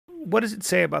what does it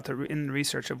say about in the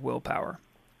research of willpower?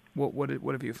 What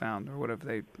have you found, or what have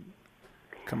they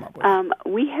come up with?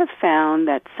 We have found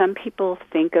that some people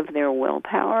think of their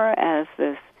willpower as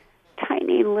this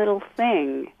tiny little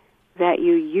thing that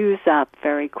you use up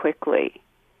very quickly,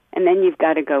 and then you've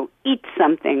got to go eat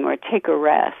something or take a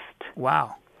rest.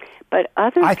 Wow. But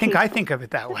I think of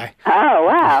it that way. Oh,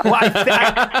 wow. Well,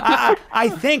 I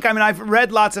think, I've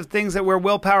read lots of things that where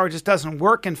willpower just doesn't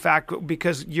work, in fact,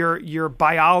 because your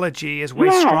biology is way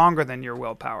stronger than your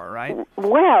willpower, right?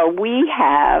 Well, we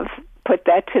have put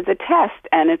that to the test,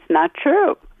 and it's not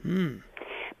true.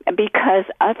 Because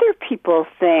other people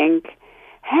think,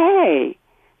 hey,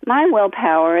 my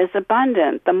willpower is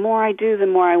abundant. The more I do, the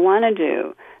more I want to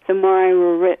do. The more I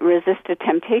resist a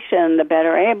temptation, the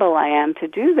better able I am to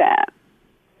do that.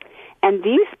 And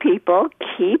these people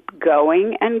keep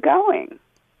going and going.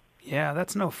 Yeah,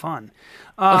 that's no fun.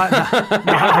 I'm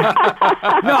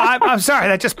sorry,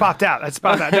 that just popped out. That's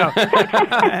popped out. No.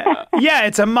 Yeah,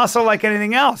 it's a muscle like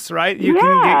anything else, right? You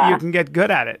can get good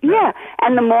at it. Yeah,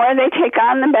 and the more they take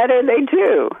on, the better they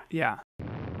do. Yeah.